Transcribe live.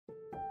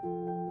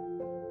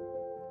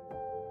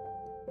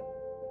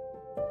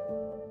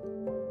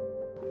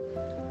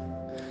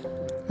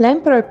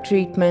Lamprobe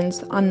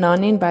treatments are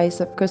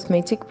non-invasive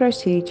cosmetic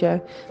procedure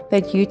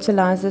that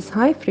utilizes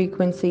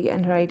high-frequency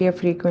and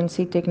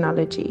radiofrequency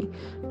technology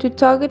to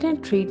target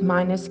and treat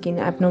minor skin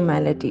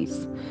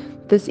abnormalities.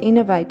 This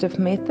innovative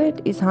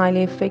method is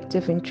highly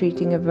effective in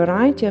treating a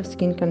variety of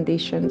skin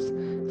conditions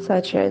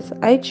such as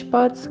age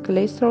spots,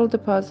 cholesterol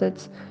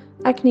deposits,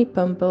 acne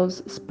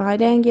pimples,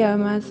 spider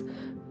angiomas,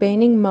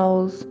 benign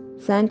moles,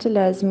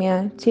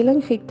 xanthelasma,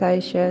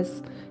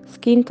 telangiectasias,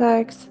 skin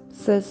tags,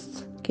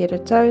 cysts,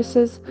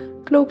 keratoses,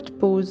 clogged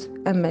pores,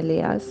 and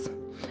milias.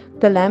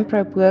 The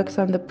lamprobe works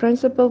on the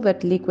principle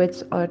that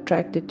liquids are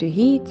attracted to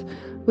heat,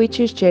 which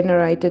is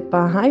generated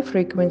by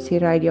high-frequency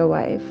radio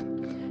wave.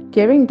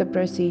 During the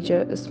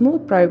procedure, a small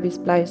probe is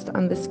placed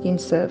on the skin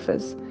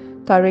surface,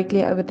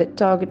 directly over the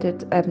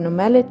targeted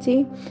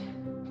abnormality.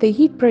 The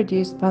heat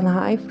produced by the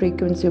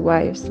high-frequency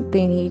waves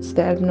then heats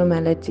the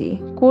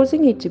abnormality,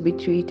 causing it to be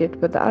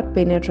treated without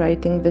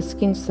penetrating the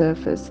skin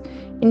surface,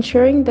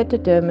 ensuring that the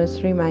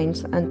dermis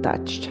remains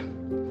untouched.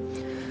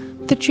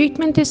 The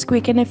treatment is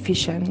quick and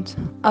efficient,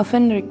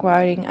 often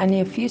requiring only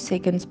a few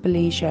seconds per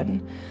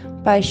lesion.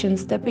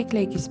 Patients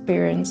typically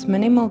experience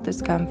minimal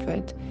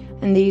discomfort,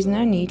 and there is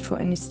no need for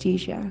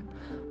anesthesia.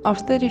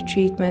 After the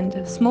treatment,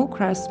 small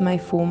crusts may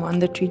form on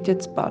the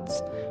treated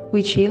spots,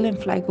 which heal and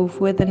flake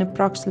off within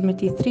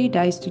approximately 3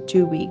 days to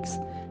 2 weeks,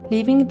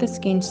 leaving the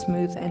skin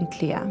smooth and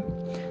clear.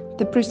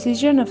 The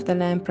precision of the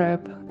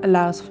lamprobe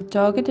allows for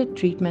targeted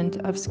treatment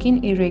of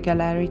skin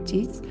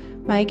irregularities,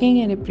 making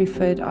it a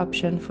preferred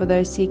option for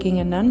those seeking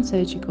a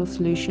non-surgical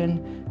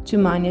solution to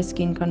minor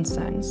skin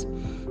concerns.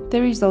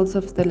 The results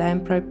of the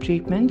lamprobe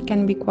treatment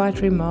can be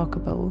quite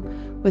remarkable,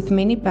 with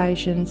many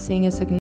patients seeing a significant